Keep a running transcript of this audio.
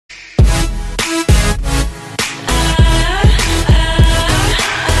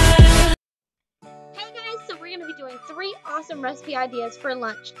some recipe ideas for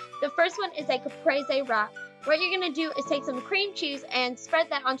lunch. The first one is a caprese wrap. What you're going to do is take some cream cheese and spread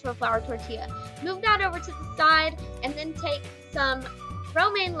that onto a flour tortilla. Move that over to the side and then take some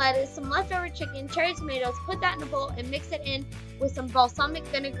romaine lettuce, some leftover chicken, cherry tomatoes, put that in a bowl and mix it in with some balsamic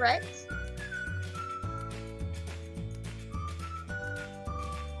vinaigrette.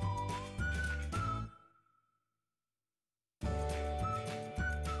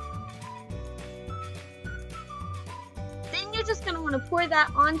 Then you're just going to want to pour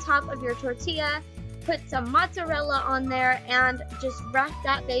that on top of your tortilla, put some mozzarella on there, and just wrap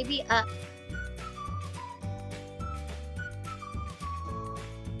that baby up.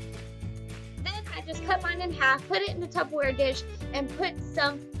 Then I just cut mine in half, put it in a Tupperware dish, and put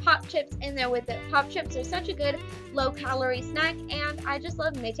some pop chips in there with it. Pop chips are such a good low-calorie snack, and I just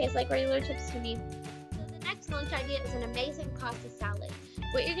love them. They taste like regular chips to me. So the next lunch idea is an amazing pasta salad.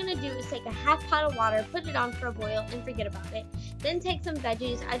 What you're going to do is take a half pot of water, put it on for a boil, and forget about it. Then take some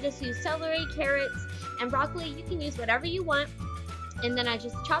veggies. I just use celery, carrots, and broccoli. You can use whatever you want. And then I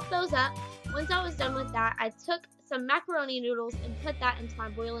just chopped those up. Once I was done with that, I took some macaroni noodles and put that into my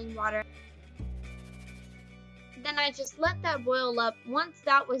boiling water. Then I just let that boil up. Once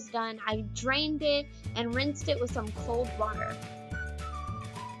that was done, I drained it and rinsed it with some cold water.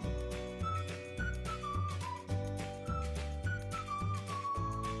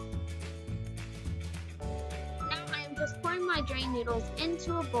 Just pouring my drained noodles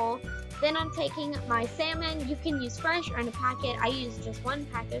into a bowl. Then I'm taking my salmon. You can use fresh or in a packet. I used just one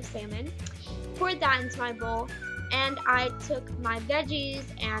pack of salmon. Poured that into my bowl, and I took my veggies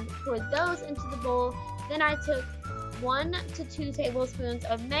and poured those into the bowl. Then I took 1 to 2 tablespoons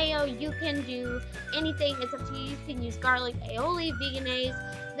of mayo. You can do anything, it's up to you. You can use garlic, aioli, veganese.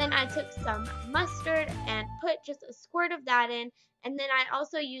 Then I took some mustard and put just a squirt of that in. And then I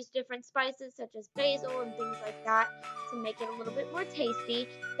also used different spices such as basil and things like that to make it a little bit more tasty.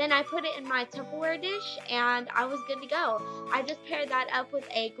 Then I put it in my Tupperware dish and I was good to go. I just paired that up with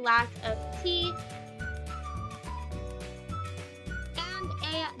a glass of tea and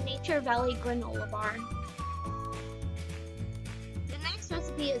a Nature Valley granola bar. The next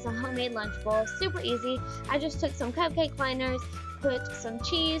recipe is a homemade lunch bowl. Super easy. I just took some cupcake liners, put some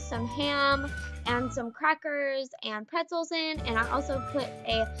cheese, some ham, and some crackers and pretzels in, and I also put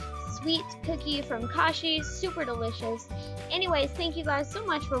a sweet cookie from Kashi. Super delicious. Anyways, thank you guys so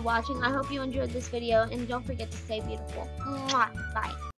much for watching. I hope you enjoyed this video, and don't forget to stay beautiful. Mwah. Bye.